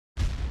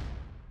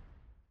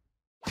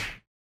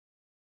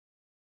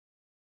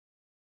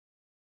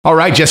All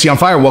right, Jesse on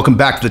Fire, welcome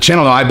back to the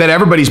channel. Now, I bet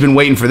everybody's been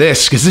waiting for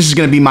this because this is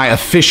going to be my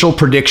official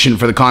prediction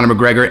for the Conor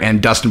McGregor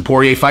and Dustin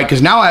Poirier fight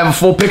because now I have a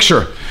full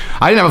picture.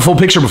 I didn't have a full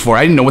picture before.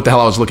 I didn't know what the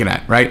hell I was looking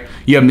at, right?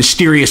 You have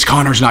mysterious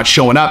Conor's not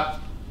showing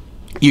up.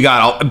 You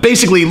got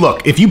basically,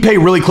 look, if you pay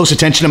really close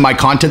attention to my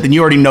content, then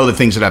you already know the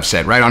things that I've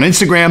said, right? On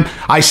Instagram,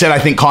 I said I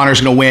think Conor's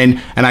going to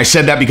win, and I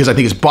said that because I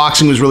think his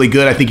boxing was really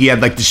good. I think he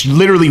had like this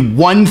literally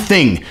one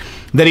thing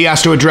that he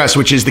has to address,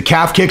 which is the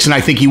calf kicks, and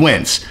I think he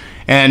wins.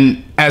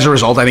 And as a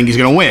result, I think he's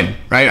going to win,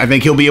 right? I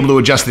think he'll be able to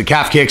adjust the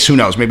calf kicks. Who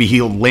knows? Maybe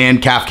he'll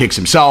land calf kicks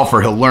himself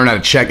or he'll learn how to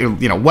check,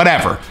 you know,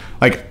 whatever.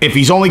 Like, if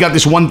he's only got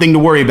this one thing to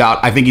worry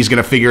about, I think he's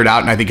going to figure it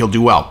out, and I think he'll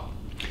do well.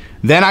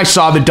 Then I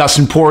saw the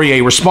Dustin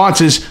Poirier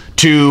responses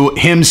to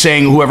him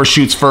saying whoever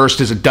shoots first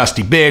is a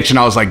dusty bitch, and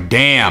I was like,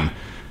 damn,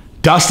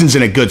 Dustin's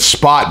in a good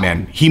spot,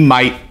 man. He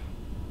might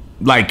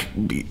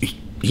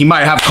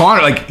have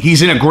Conor, like,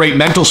 he's in a great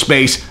mental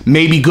space,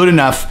 maybe good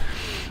enough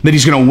that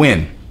he's going to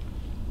win,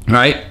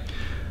 right?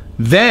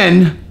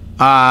 Then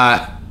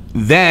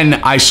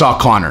I saw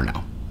Conor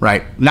now,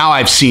 right? Now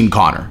I've seen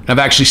Conor. I've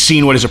actually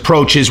seen what his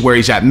approach is, where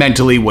he's at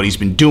mentally, what he's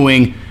been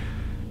doing.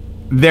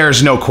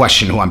 There's no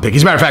question who I'm picking.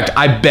 As a matter of fact,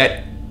 I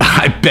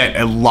bet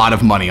a lot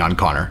of money on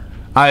Conor.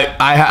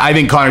 I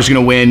think Conor's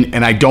going to win,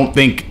 and I don't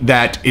think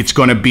that it's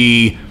going to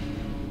be,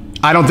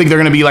 I don't think they're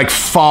going to be like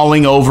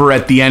falling over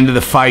at the end of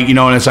the fight, you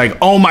know, and it's like,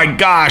 oh my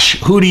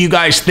gosh, who do you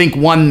guys think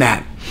won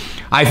that?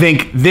 I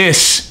think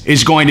this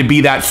is going to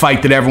be that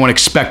fight that everyone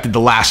expected the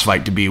last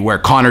fight to be, where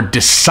Conor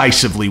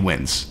decisively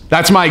wins.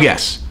 That's my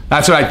guess.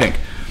 That's what I think.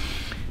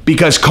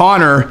 Because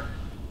Conor,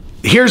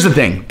 here's the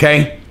thing,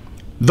 okay?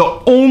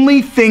 The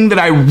only thing that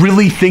I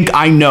really think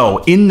I know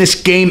in this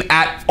game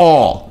at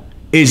all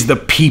is the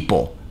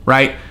people,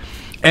 right?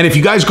 And if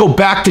you guys go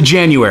back to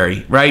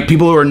January, right?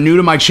 People who are new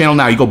to my channel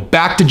now, you go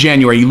back to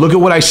January, you look at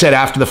what I said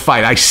after the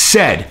fight. I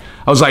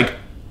was like,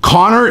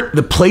 Conor,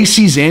 the place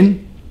he's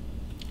in,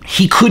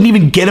 he couldn't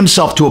even get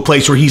himself to a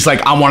place where he's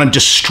like, I want to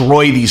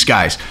destroy these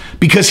guys,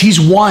 because he's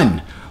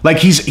won.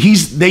 Like,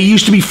 they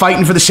used to be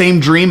fighting for the same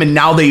dream, and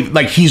now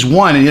he's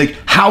won. And like,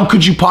 how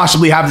could you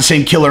possibly have the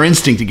same killer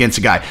instinct against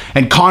a guy?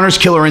 And Conor's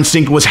killer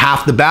instinct was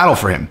half the battle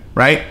for him,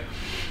 right?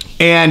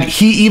 And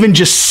he even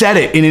just said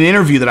it in an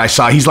interview that I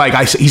saw. He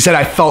said,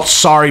 I felt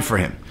sorry for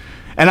him.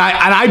 And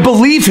I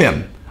believe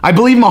him. I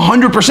believe him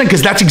 100%,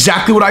 because that's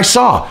exactly what I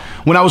saw.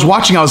 When I was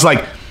watching, I was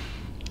like,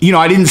 you know,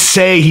 I didn't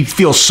say he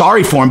feels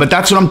sorry for him, but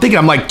that's what I'm thinking.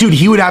 I'm like, dude,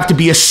 he would have to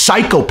be a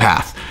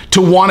psychopath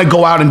to want to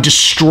go out and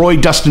destroy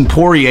Dustin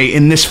Poirier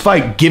in this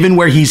fight, given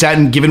where he's at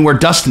and given where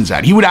Dustin's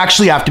at. He would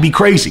actually have to be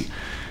crazy.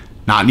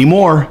 Not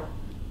anymore,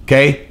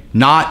 okay?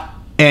 Not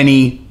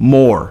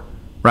anymore,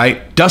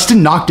 right?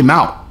 Dustin knocked him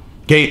out,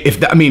 okay?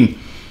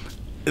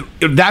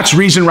 That's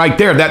reason right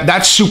there.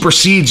 That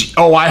supersedes,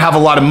 oh, I have a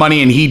lot of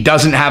money and he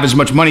doesn't have as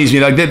much money as me.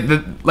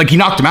 Like he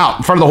knocked him out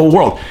in front of the whole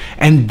world.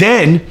 And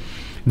then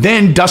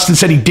Dustin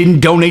said he didn't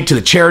donate to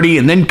the charity,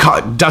 and then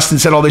Dustin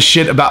said all this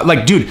shit about,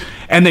 like, dude,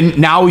 and then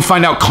now we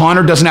find out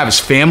Conor doesn't have his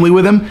family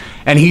with him,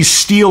 and he's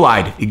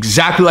steel-eyed,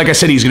 exactly like I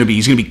said he's going to be.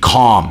 He's going to be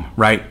calm,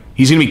 right?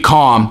 He's going to be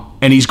calm,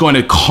 and he's going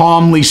to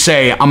calmly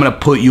say, I'm going to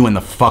put you in the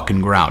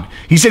fucking ground.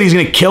 He said he's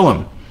going to kill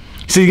him.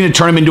 He said he's going to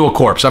turn him into a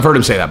corpse. I've heard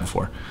him say that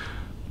before.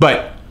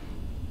 But,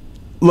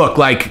 look,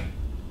 like,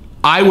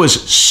 I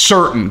was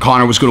certain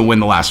Conor was going to win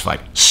the last fight.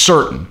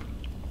 Certain.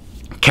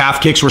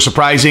 Calf kicks were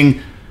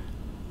surprising.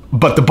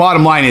 But the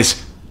bottom line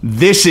is,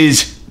 this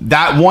is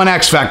that one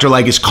X factor.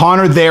 Like, is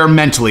Conor there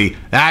mentally?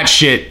 That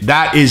shit,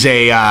 that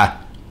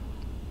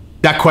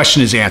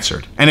question is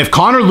answered. And if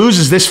Conor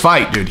loses this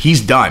fight, dude,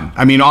 he's done.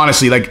 I mean,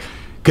 honestly, like,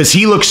 because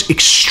he looks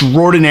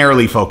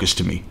extraordinarily focused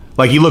to me.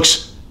 Like, he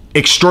looks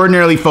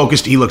extraordinarily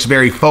focused. He looks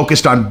very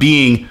focused on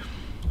being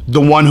the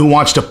one who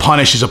wants to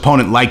punish his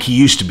opponent like he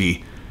used to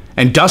be.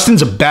 And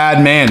Dustin's a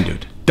bad man,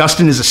 dude.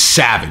 Dustin is a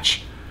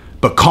savage.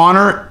 But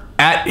Conor,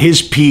 at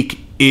his peak,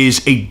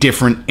 is a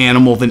different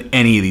animal than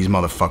any of these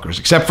motherfuckers,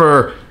 except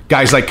for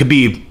guys like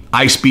Khabib.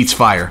 Ice beats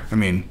fire. I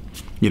mean,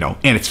 you know,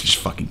 and it's just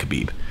fucking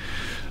Khabib.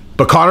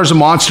 But Conor's a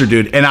monster,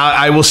 dude. And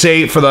I will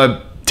say, for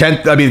the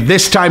 10th, I mean,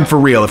 this time for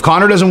real, if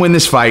Conor doesn't win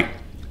this fight,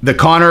 the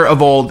Conor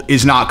of old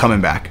is not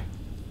coming back.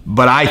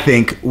 But I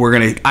think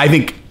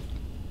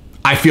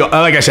I feel,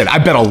 like I said, I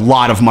bet a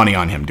lot of money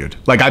on him, dude.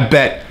 Like, I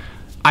bet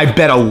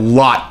a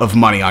lot of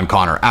money on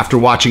Conor after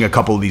watching a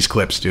couple of these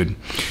clips, dude.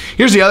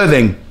 Here's the other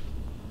thing.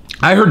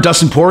 I heard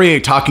Dustin Poirier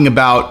talking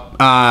about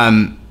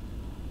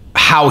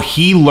how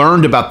he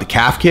learned about the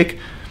calf kick,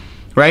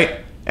 right?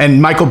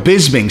 And Michael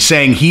Bisping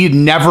saying he had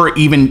never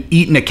even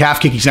eaten a calf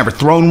kick. He's never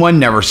thrown one,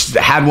 never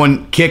had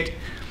one kicked.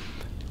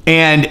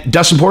 And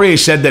Dustin Poirier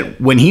said that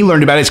when he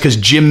learned about it, it's because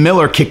Jim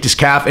Miller kicked his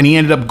calf and he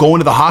ended up going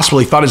to the hospital.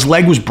 He thought his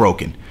leg was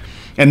broken.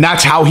 And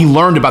that's how he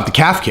learned about the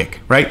calf kick,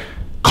 right?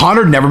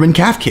 Conor had never been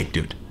calf kicked,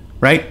 dude,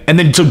 right? And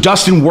then so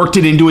Dustin worked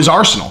it into his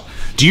arsenal.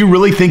 Do you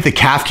really think the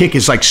calf kick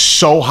is like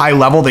so high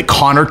level that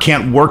Conor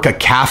can't work a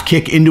calf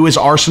kick into his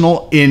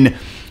arsenal in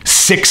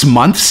 6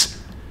 months?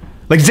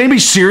 Like, does anybody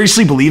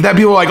seriously believe that?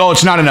 People are like, oh,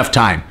 it's not enough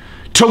time.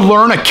 To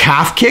learn a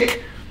calf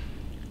kick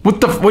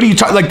What are you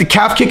talking? Like, the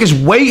calf kick is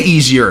way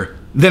easier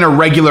than a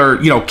regular,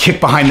 kick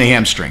behind the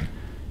hamstring.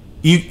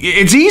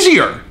 It's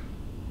easier.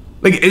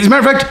 Like, as a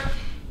matter of fact,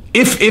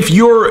 if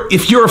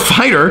you're a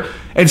fighter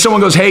and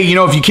someone goes, hey,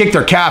 if you kick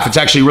their calf, it's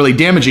actually really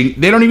damaging.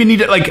 They don't even need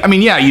to,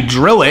 yeah, you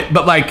drill it,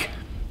 but like,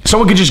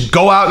 someone could just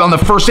go out on the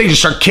first stage and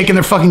start kicking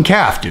their fucking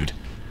calf, dude.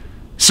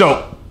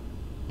 So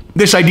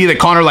this idea that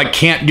Conor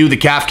can't do the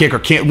calf kick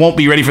or won't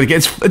be ready for the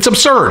kick, it's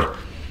absurd.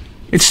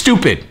 It's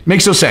stupid.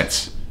 Makes no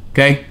sense.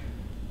 Okay.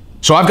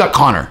 So I've got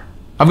Conor.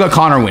 I've got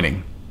Conor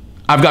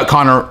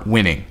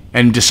winning.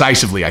 And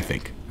decisively, I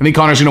think. I think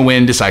Conor's going to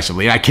win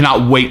decisively. And I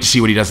cannot wait to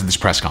see what he does at this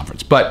press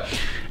conference. But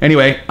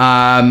anyway,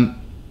 yeah,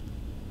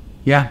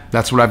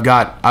 that's what I've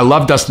got. I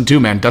love Dustin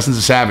too, man. Dustin's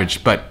a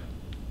savage. But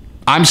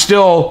I'm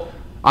still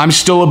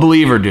a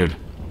believer, dude,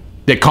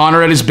 that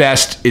Conor at his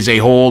best is a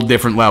whole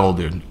different level,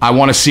 dude. I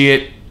want to see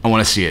it.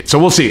 So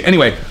we'll see.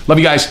 Anyway, love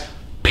you guys.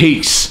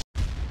 Peace.